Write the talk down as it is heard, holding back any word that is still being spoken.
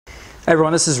Hey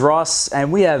everyone, this is Ross,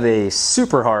 and we have a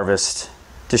super harvest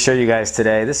to show you guys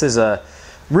today. This is a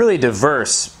really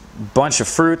diverse bunch of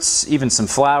fruits, even some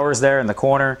flowers there in the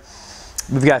corner.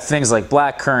 We've got things like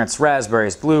black currants,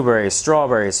 raspberries, blueberries,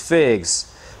 strawberries,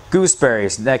 figs,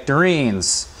 gooseberries,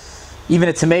 nectarines, even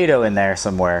a tomato in there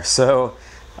somewhere. So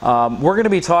we're going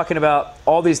to be talking about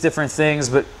all these different things,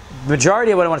 but the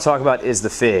majority of what I want to talk about is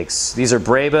the figs. These are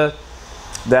Breba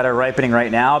that are ripening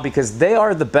right now because they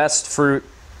are the best fruit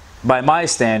by my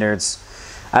standards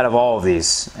out of all of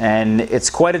these, and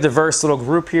it's quite a diverse little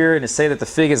group here, and to say that the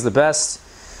fig is the best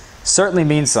certainly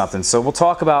means something. So we'll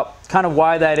talk about kind of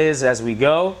why that is as we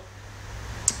go.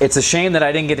 It's a shame that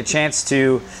I didn't get a chance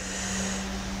to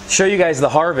show you guys the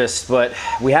harvest, but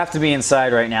we have to be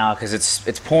inside right now because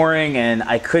it's pouring, and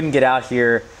I couldn't get out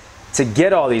here to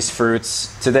get all these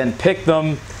fruits, to then pick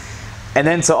them, and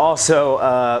then to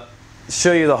also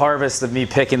show you the harvest of me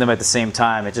picking them at the same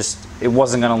time. It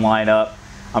wasn't going to line up.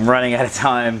 I'm running out of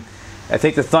time. I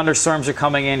think the thunderstorms are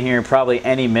coming in here probably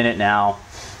any minute now,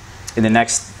 in the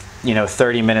next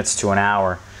 30 minutes to an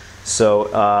hour.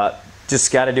 So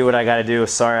just got to do what I got to do.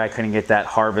 Sorry I couldn't get that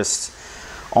harvest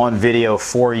on video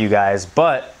for you guys,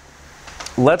 but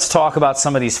let's talk about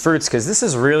some of these fruits because this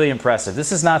is really impressive.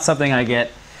 This is not something I get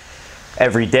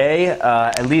every day,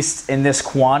 at least in this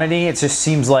quantity. It just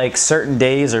seems like certain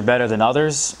days are better than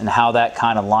others, and how that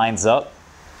kind of lines up.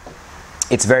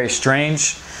 It's very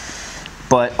strange.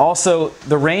 But also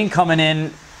the rain coming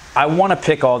in, I want to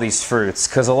pick all these fruits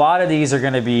because a lot of these are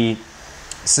going to be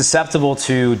susceptible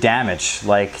to damage,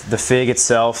 like the fig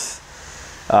itself,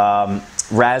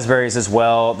 raspberries as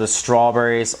well, the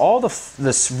strawberries, all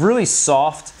this really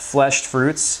soft fleshed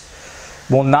fruits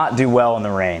will not do well in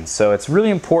the rain. So it's really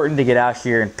important to get out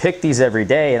here and pick these every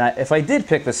day. And if I did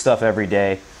pick this stuff every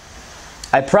day,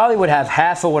 I probably would have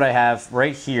half of what I have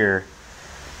right here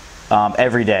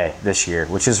every day this year,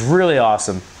 which is really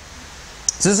awesome.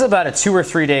 So this is about a 2 or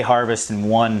 3 day harvest in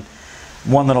one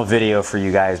little video for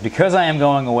you guys. Because I am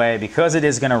going away, because it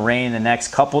is going to rain the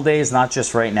next couple days, not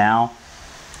just right now,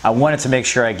 I wanted to make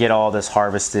sure I get all this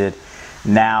harvested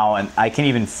now, and I can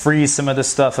even freeze some of this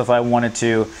stuff if I wanted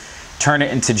to, turn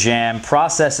it into jam,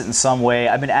 process it in some way.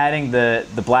 I've been adding the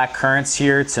black currants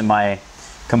here to my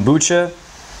kombucha.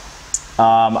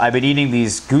 I've been eating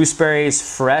these gooseberries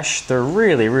fresh. They're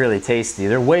really, really tasty.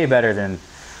 They're way better than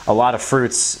a lot of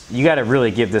fruits. You got to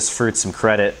really give this fruit some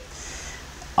credit.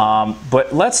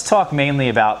 But let's talk mainly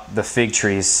about the fig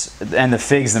trees and the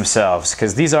figs themselves,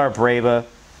 because these are Breba.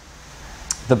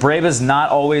 The Breba is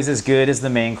not always as good as the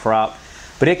main crop,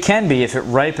 but it can be if it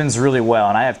ripens really well.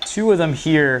 And I have 2 of them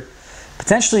here,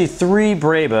 potentially 3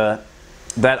 Breba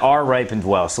that are ripened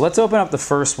well. So let's open up the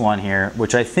first one here,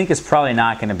 which I think is probably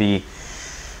not going to be,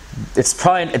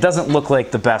 it doesn't look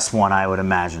like the best one, I would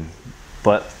imagine.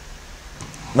 But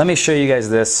let me show you guys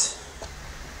this.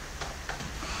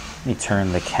 Let me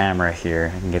turn the camera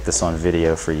here. I can get this on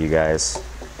video for you guys.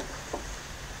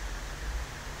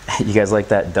 You guys like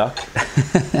that duck?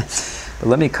 But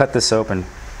let me cut this open.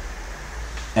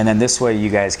 And then this way you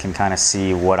guys can kind of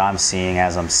see what I'm seeing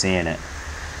as I'm seeing it.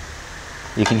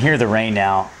 You can hear the rain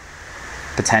now,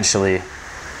 potentially.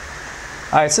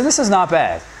 All right, so this is not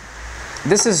bad.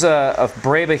 This is a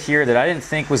Breba here that I didn't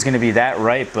think was going to be that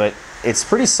ripe, but it's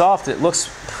pretty soft. It looks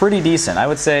pretty decent. I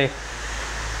would say,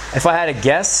 if I had to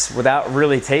guess without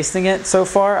really tasting it so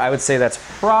far, I would say that's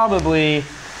probably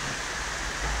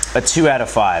a 2 out of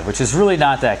 5, which is really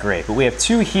not that great. But we have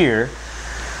 2 here,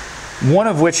 one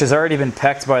of which has already been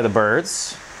pecked by the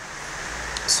birds.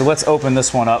 So let's open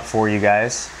this one up for you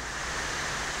guys.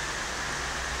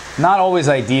 Not always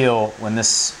ideal when this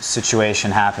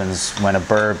situation happens, when a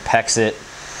bird pecks it.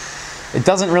 It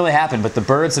doesn't really happen, but the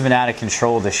birds have been out of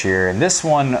control this year. And this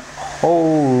one,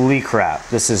 holy crap,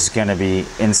 this is going to be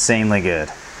insanely good.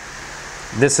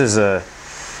 This is a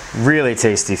really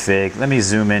tasty fig. Let me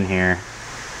zoom in here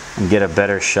and get a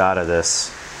better shot of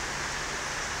this.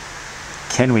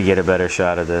 Can we get a better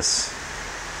shot of this?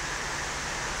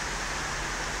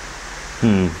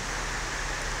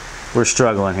 We're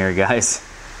struggling here, guys.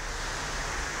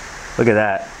 Look at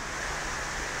that.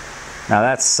 Now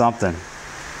that's something.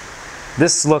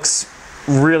 This looks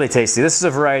really tasty. This is a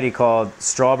variety called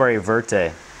Strawberry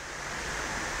Verte.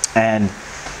 And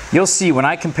you'll see when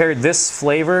I compared this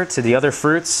flavor to the other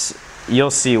fruits,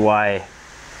 you'll see why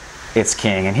it's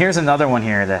king. And here's another one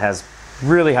here that has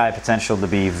really high potential to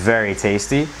be very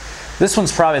tasty. This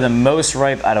one's probably the most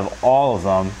ripe out of all of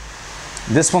them.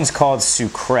 This one's called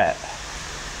Sucrette.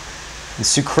 And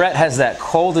Sucrette has that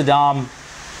Col de Dame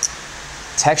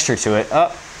texture to it.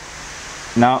 Oh,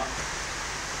 no,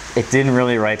 it didn't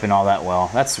really ripen all that well.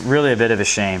 That's really a bit of a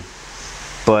shame.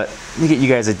 But Let me get you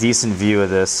guys a decent view of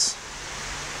this.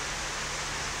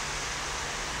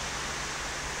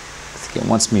 I think it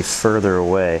wants me further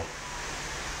away.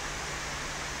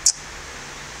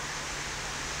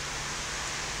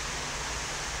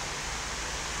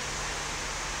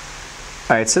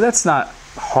 All right, so that's not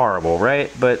horrible,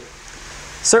 right? But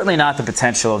certainly not the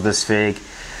potential of this fig.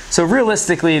 So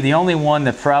realistically, the only one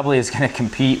that probably is going to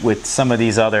compete with some of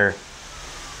these other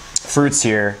fruits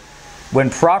here, when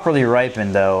properly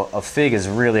ripened though, a fig is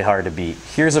really hard to beat.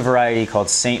 Here's a variety called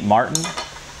St. Martin.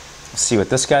 Let's see what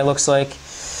this guy looks like.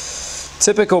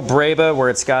 Typical Breba, where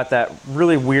it's got that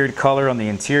really weird color on the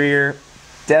interior.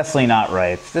 Definitely not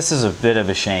ripe. This is a bit of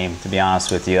a shame, to be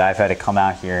honest with you. I've had to come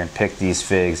out here and pick these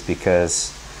figs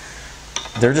because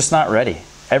they're just not ready.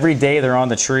 Every day they're on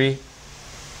the tree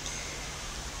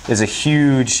is a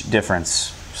huge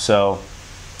difference. So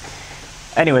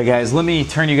anyway, guys, let me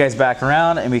turn you guys back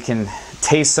around and we can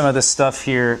taste some of this stuff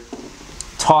here,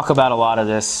 talk about a lot of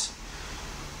this,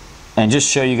 and just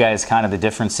show you guys kind of the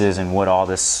differences in what all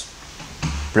this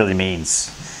really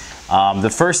means. The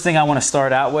first thing I want to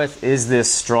start out with is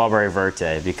this Strawberry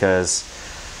Verte, because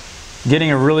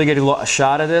getting a really good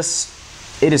shot of this,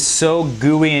 it is so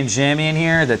gooey and jammy in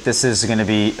here that this is going to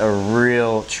be a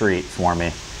real treat for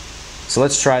me. So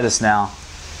let's try this now.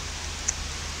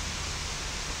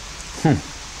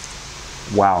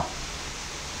 Wow.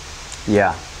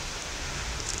 Yeah.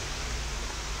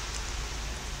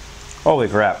 Holy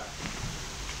crap.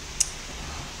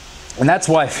 And that's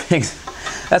why figs,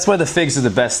 that's why the figs are the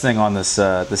best thing on this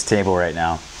this table right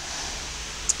now.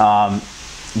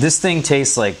 This thing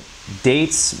tastes like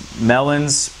dates,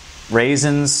 melons,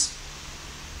 raisins,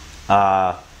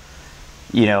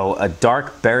 you know, a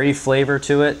dark berry flavor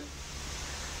to it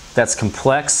that's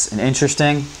complex and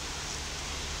interesting.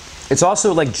 It's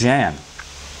also like jam.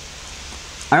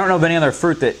 I don't know of any other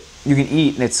fruit that you can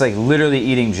eat and it's like literally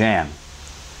eating jam.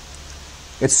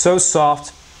 It's so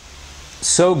soft,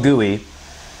 so gooey.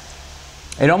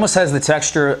 It almost has the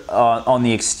texture on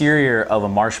the exterior of a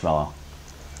marshmallow.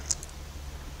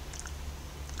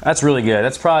 That's really good.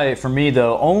 That's probably, for me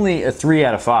though, only a 3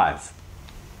 out of 5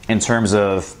 in terms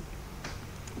of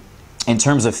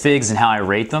figs and how I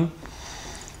rate them.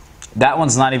 That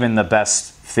one's not even the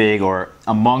best fig or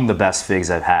among the best figs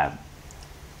I've had.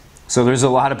 So there's a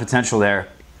lot of potential there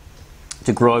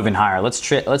to grow even higher. Let's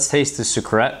taste the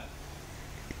Sucrette.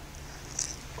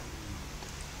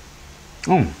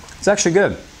 It's actually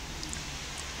good.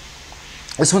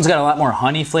 This one's got a lot more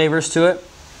honey flavors to it,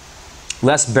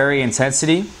 less berry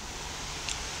intensity.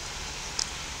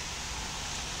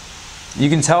 You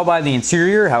can tell by the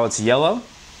interior how it's yellow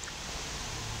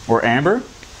or amber.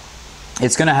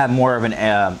 It's going to have more of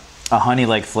a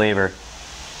honey-like flavor.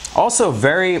 Also,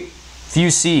 very few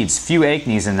seeds, few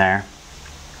acnes in there.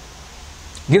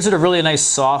 Gives it a really nice,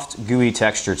 soft, gooey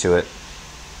texture to it.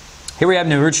 Here we have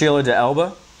Nerucciolo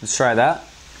d'Elba. Let's try that.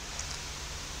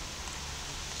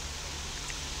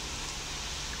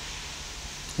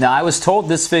 Now, I was told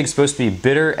this fig's supposed to be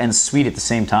bitter and sweet at the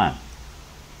same time.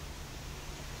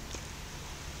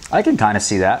 I can kind of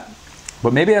see that,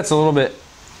 but maybe that's a little bit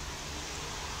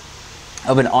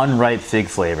of an unripe fig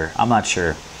flavor. I'm not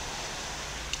sure.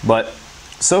 But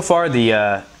so far,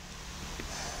 the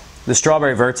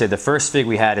Strawberry Verte, the first fig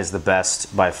we had, is the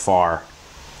best by far.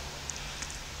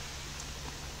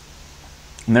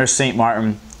 And there's St.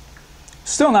 Martin.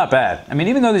 Still not bad. I mean,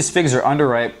 even though these figs are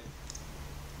underripe,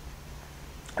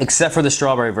 except for the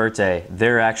Strawberry Verte,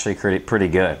 they're actually pretty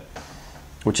good,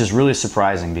 which is really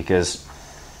surprising because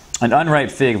an unripe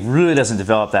fig really doesn't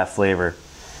develop that flavor.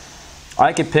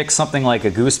 I could pick something like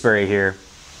a gooseberry here,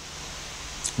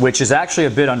 which is actually a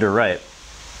bit underripe.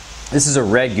 This is a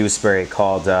red gooseberry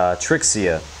called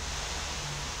Trixia.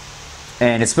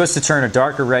 And it's supposed to turn a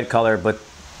darker red color, but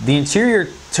the interior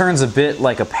turns a bit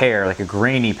like a pear, like a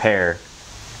grainy pear.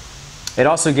 It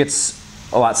also gets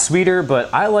a lot sweeter,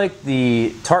 but I like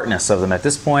the tartness of them at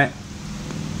this point.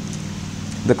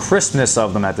 The crispness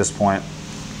of them at this point.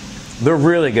 They're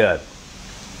really good.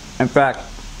 In fact,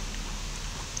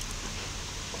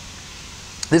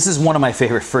 this is one of my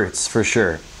favorite fruits for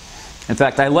sure. In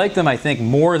fact, I like them, I think,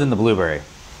 more than the blueberry,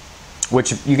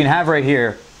 which you can have right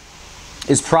here,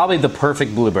 is probably the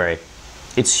perfect blueberry.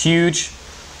 It's huge.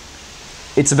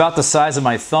 It's about the size of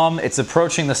my thumb. It's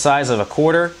approaching the size of a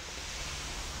quarter.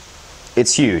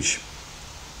 It's huge.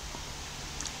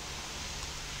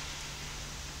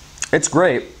 It's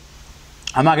great.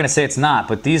 I'm not going to say it's not,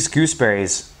 but these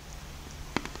gooseberries,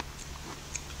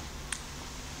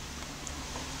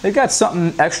 they've got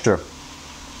something extra.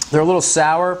 They're a little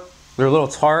sour. They're a little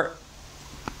tart.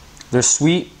 They're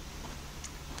sweet.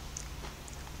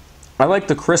 I like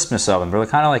the crispness of them. They're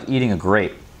kind of like eating a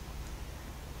grape.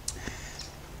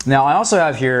 Now I also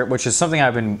have here, which is something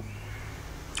I've been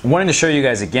wanting to show you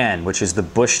guys again, which is the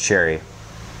bush cherry.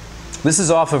 This is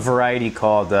off a variety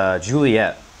called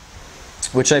Juliet,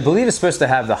 which I believe is supposed to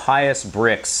have the highest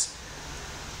Brix,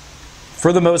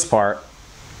 for the most part,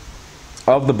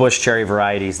 of the bush cherry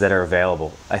varieties that are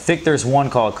available. I think there's one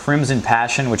called Crimson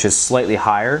Passion, which is slightly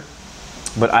higher,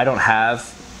 but I don't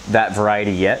have that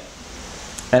variety yet.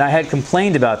 And I had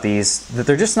complained about these, that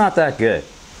they're just not that good.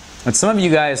 And some of you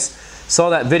guys saw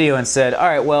that video and said, all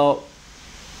right, well,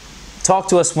 talk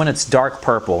to us when it's dark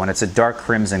purple, when it's a dark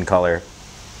crimson color.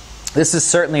 This is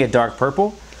certainly a dark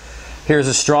purple. Here's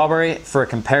a strawberry for a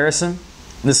comparison.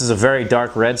 This is a very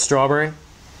dark red strawberry.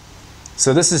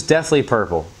 So this is definitely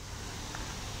purple.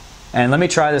 And let me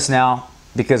try this now,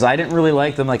 because I didn't really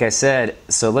like them, like I said,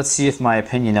 so let's see if my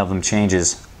opinion of them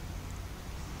changes.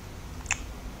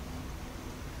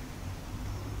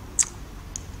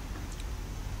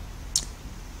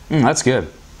 That's good.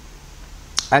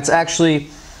 That's actually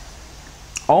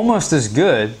almost as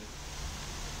good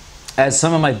as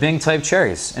some of my Bing type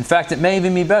cherries. In fact, it may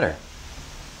even be better.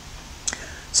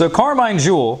 So Carmine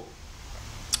Jewel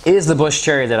is the bush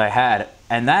cherry that I had,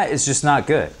 and that is just not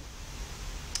good.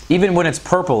 Even when it's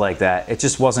purple like that, it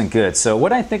just wasn't good. So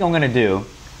what I think I'm going to do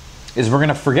is we're going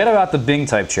to forget about the Bing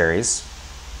type cherries.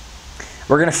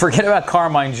 We're going to forget about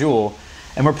Carmine Jewel,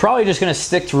 and we're probably just going to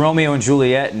stick to Romeo and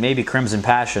Juliet and maybe Crimson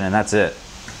Passion, and that's it.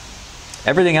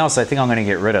 Everything else I think I'm going to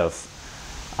get rid of,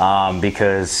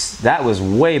 because that was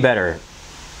way better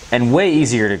and way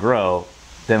easier to grow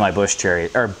than my bush cherry,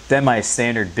 or than my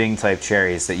standard Bing type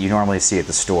cherries that you normally see at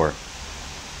the store.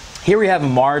 Here we have a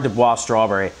Mar Dubois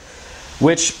strawberry,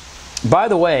 which, by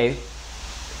the way,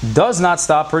 does not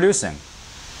stop producing.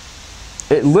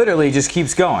 It literally just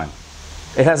keeps going.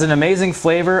 It has an amazing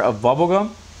flavor of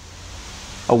bubblegum,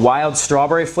 a wild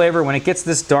strawberry flavor. When it gets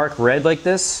this dark red like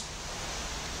this,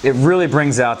 it really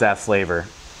brings out that flavor.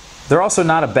 They're also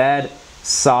not a bad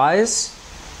size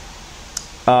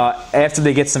after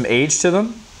they get some age to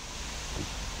them.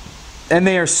 And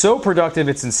they are so productive,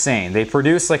 it's insane. They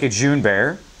produce like a June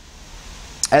bear,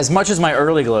 as much as my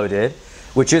Early Glow did,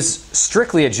 which is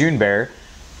strictly a June bear.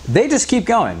 They just keep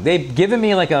going. They've given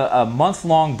me like a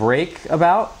month-long break,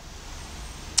 about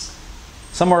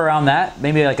somewhere around that,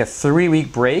 maybe like a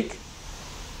 3-week break,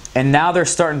 and now they're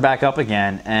starting back up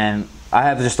again, and I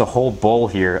have just a whole bowl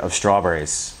here of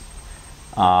strawberries.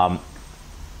 The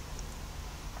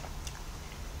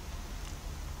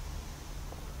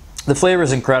flavor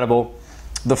is incredible.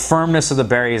 The firmness of the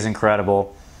berry is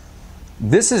incredible.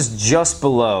 This is just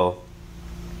below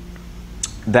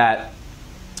that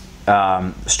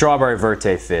Strawberry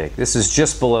Verte fig. This is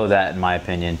just below that, in my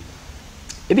opinion.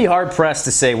 It'd be hard pressed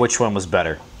to say which one was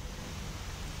better.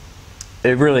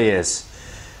 It really is.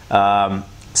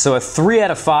 So a 3 out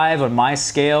of 5 on my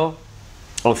scale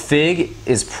of fig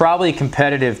is probably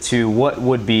competitive to what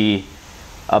would be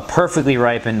a perfectly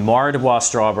ripened Mar Dubois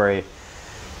strawberry,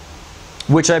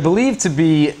 which I believe to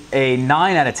be a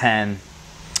 9 out of 10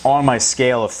 on my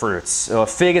scale of fruits. So a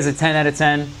fig is a 10 out of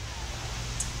 10.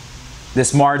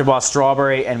 This Mar Dubois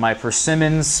strawberry and my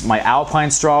persimmons, my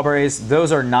Alpine strawberries,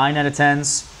 those are 9 out of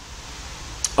 10s.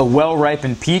 A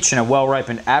well-ripened peach and a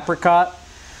well-ripened apricot,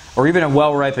 or even a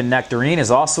well-ripened nectarine,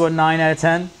 is also a 9 out of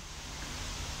 10.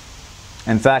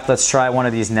 In fact, let's try one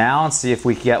of these now and see if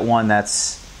we can get one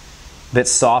that's a bit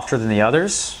softer than the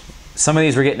others. Some of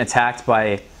these were getting attacked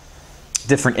by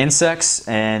different insects,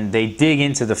 and they dig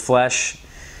into the flesh,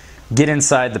 get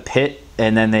inside the pit,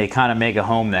 and then they kind of make a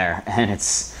home there. And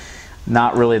it's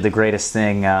not really the greatest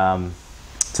thing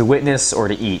to witness or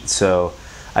to eat. So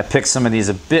I picked some of these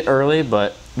a bit early,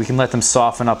 but we can let them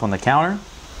soften up on the counter.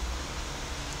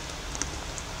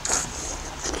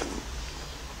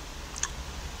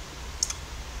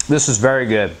 This is very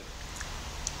good.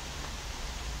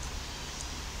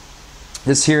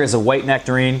 This here is a white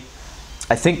nectarine.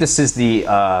 I think this is the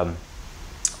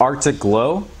Arctic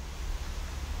Glow,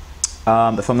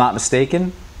 if I'm not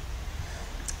mistaken.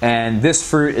 And this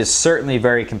fruit is certainly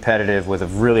very competitive with a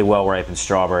really well-ripened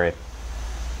strawberry.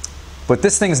 But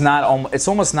this thing's not, it's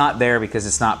almost not there because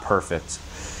it's not perfect.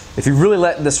 If you really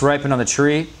let this ripen on the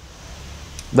tree,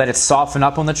 let it soften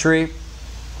up on the tree,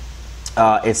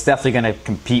 it's definitely going to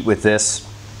compete with this,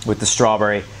 with the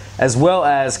strawberry, as well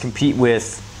as compete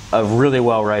with a really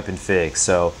well-ripened fig.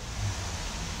 So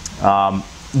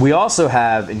we also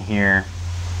have in here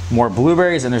more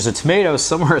blueberries, and there's a tomato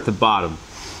somewhere at the bottom,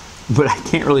 but I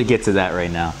can't really get to that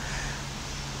right now.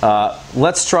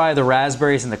 Let's try the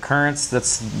raspberries and the currants.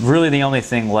 That's really the only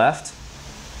thing left.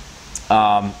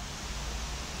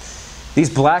 These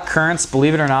black currants,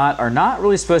 believe it or not, are not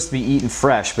really supposed to be eaten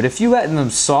fresh, but if you let them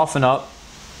soften up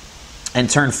and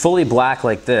turn fully black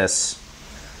like this,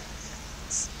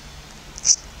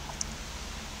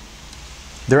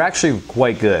 they're actually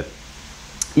quite good,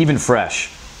 even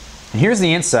fresh. And here's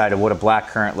the inside of what a black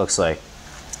currant looks like.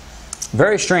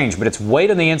 Very strange, but it's white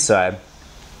on the inside,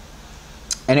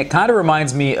 and it kind of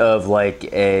reminds me of like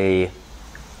a...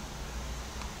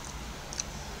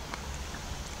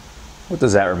 What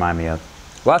does that remind me of?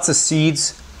 Lots of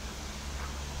seeds.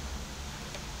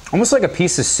 Almost like a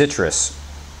piece of citrus.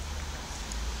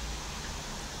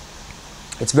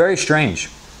 It's very strange,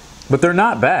 but they're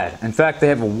not bad. In fact, they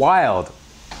have a wild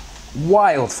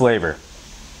flavor.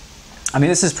 I mean,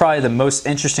 this is probably the most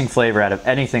interesting flavor out of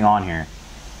anything on here.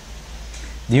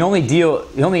 The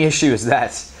only issue is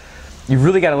that you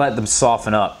really got to let them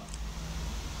soften up.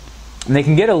 And they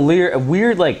can get a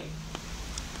weird like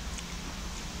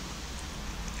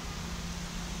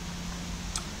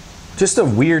just a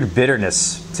weird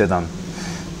bitterness to them,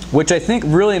 which I think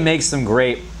really makes them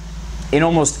great in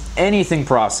almost anything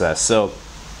processed. So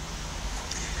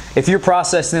if you're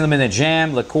processing them in a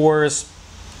jam, liqueurs,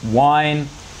 wine,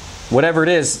 whatever it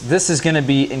is, this is going to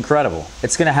be incredible.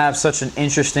 It's going to have such an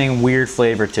interesting, weird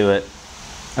flavor to it.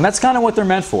 And that's kind of what they're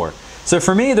meant for. So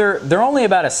for me, they're only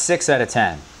about a 6 out of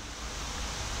 10.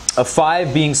 A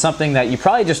 5 being something that you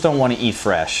probably just don't want to eat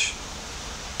fresh,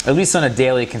 at least on a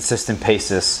daily, consistent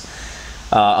basis.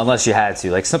 Unless you had to.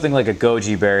 Like something like a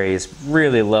goji berry is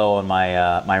really low on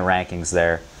my my rankings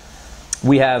there.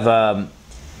 We have,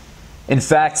 in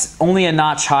fact, only a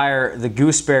notch higher. The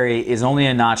gooseberry is only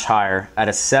a notch higher at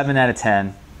a 7 out of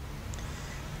 10.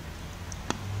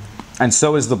 And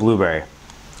so is the blueberry.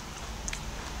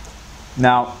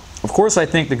 Now, of course, I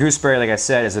think the gooseberry, like I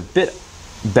said, is a bit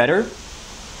better.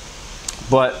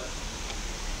 But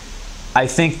I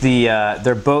think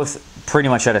they're both pretty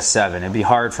much at a 7. It'd be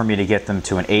hard for me to get them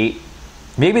to an 8.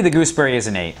 Maybe the gooseberry is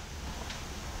an 8.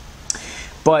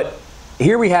 But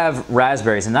here we have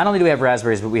raspberries, and not only do we have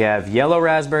raspberries, but we have yellow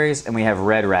raspberries and we have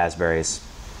red raspberries.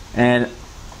 And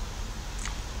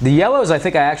the yellows I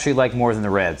think I actually like more than the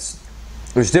reds.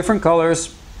 There's different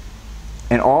colors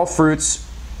in all fruits.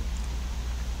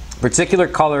 Particular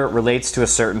color relates to a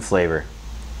certain flavor.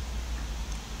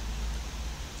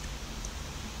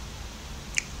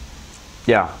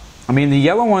 Yeah. I mean, the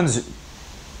yellow ones,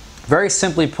 very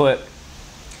simply put,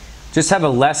 just have a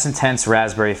less intense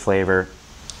raspberry flavor.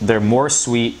 They're more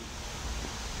sweet.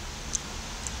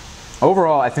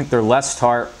 Overall, I think they're less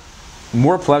tart,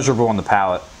 more pleasurable on the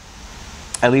palate,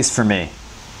 at least for me.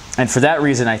 And for that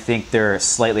reason, I think they're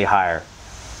slightly higher.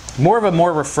 More of a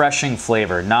more refreshing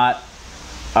flavor, not,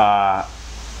 not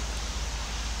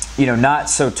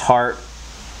so tart,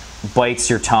 bites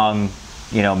your tongue,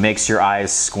 makes your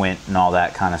eyes squint and all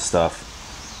that kind of stuff.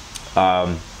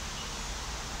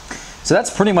 So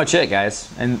that's pretty much it, guys.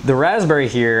 And the raspberry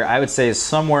here, I would say, is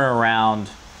somewhere around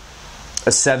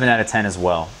a 7 out of 10 as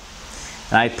well.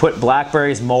 And I put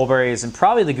blackberries, mulberries, and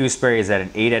probably the gooseberries at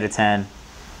an 8 out of 10,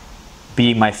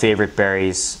 being my favorite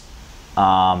berries.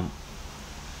 And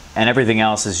everything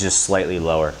else is just slightly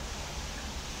lower.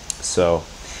 So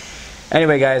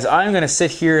anyway, guys, I'm going to sit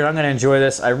here and I'm going to enjoy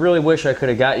this. I really wish I could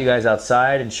have got you guys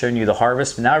outside and shown you the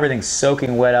harvest, but now everything's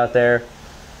soaking wet out there.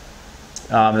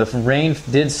 The rain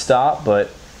did stop, but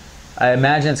I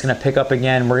imagine it's going to pick up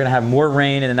again. We're going to have more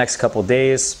rain in the next couple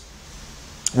days.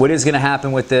 What is going to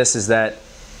happen with this is that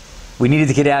we needed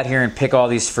to get out here and pick all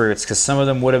these fruits because some of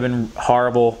them would have been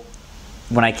horrible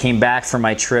when I came back from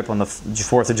my trip on the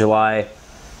 4th of July.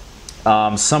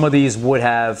 Some of these would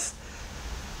have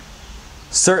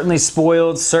certainly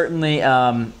spoiled, certainly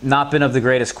not been of the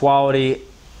greatest quality.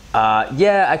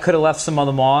 Yeah, I could have left some of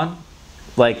them on,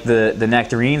 like the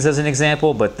nectarines as an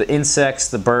example, but the insects,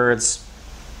 the birds,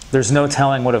 there's no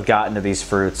telling what have gotten to these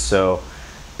fruits, so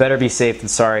better be safe than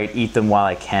sorry. Eat them while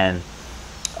I can.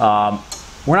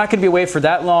 We're not going to be away for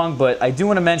that long, but I do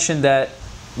want to mention that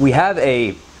we have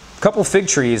a couple fig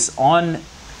trees on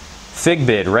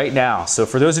FigBid right now. So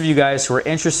for those of you guys who are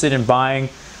interested in buying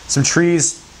some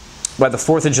trees by the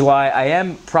 4th of July, I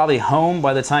am probably home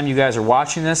by the time you guys are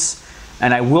watching this,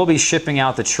 and I will be shipping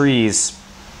out the trees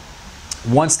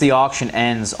once the auction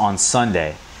ends on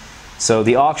Sunday. So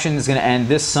the auction is going to end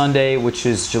this Sunday, which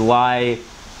is July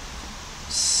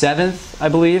 7th, I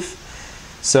believe.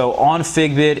 So on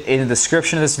FigBid, in the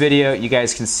description of this video, you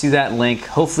guys can see that link.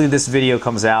 Hopefully this video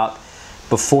comes out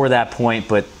before that point,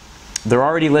 but they're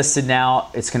already listed now.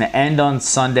 It's going to end on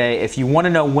Sunday. If you want to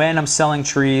know when I'm selling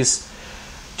trees,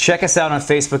 check us out on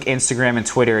Facebook, Instagram, and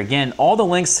Twitter. Again, all the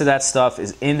links to that stuff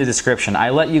is in the description.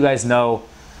 I let you guys know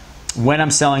when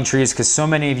I'm selling trees, because so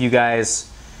many of you guys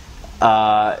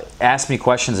ask me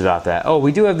questions about that. Oh,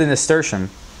 we do have the nasturtium,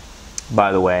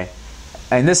 by the way.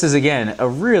 And this is, again, a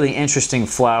really interesting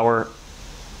flower.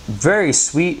 Very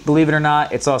sweet, believe it or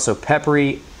not. It's also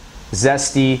peppery,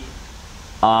 zesty.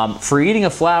 For eating a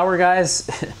flower, guys,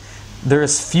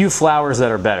 there's few flowers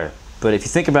that are better. But if you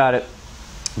think about it,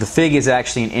 the fig is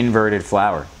actually an inverted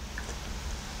flower.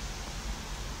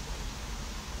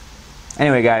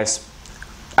 Anyway, guys,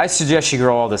 I suggest you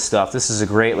grow all this stuff. This is a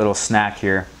great little snack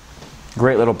here.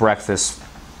 Great little breakfast.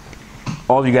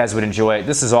 All of you guys would enjoy it.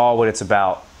 This is all what it's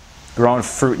about. Growing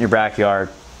fruit in your backyard.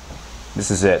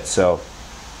 This is it. So,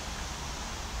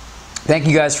 thank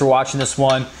you guys for watching this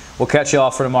one. We'll catch you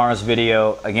all for tomorrow's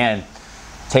video. Again,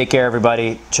 take care,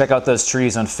 everybody. Check out those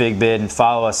trees on FigBid and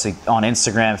follow us on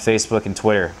Instagram, Facebook, and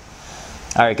Twitter.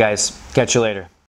 All right, guys. Catch you later.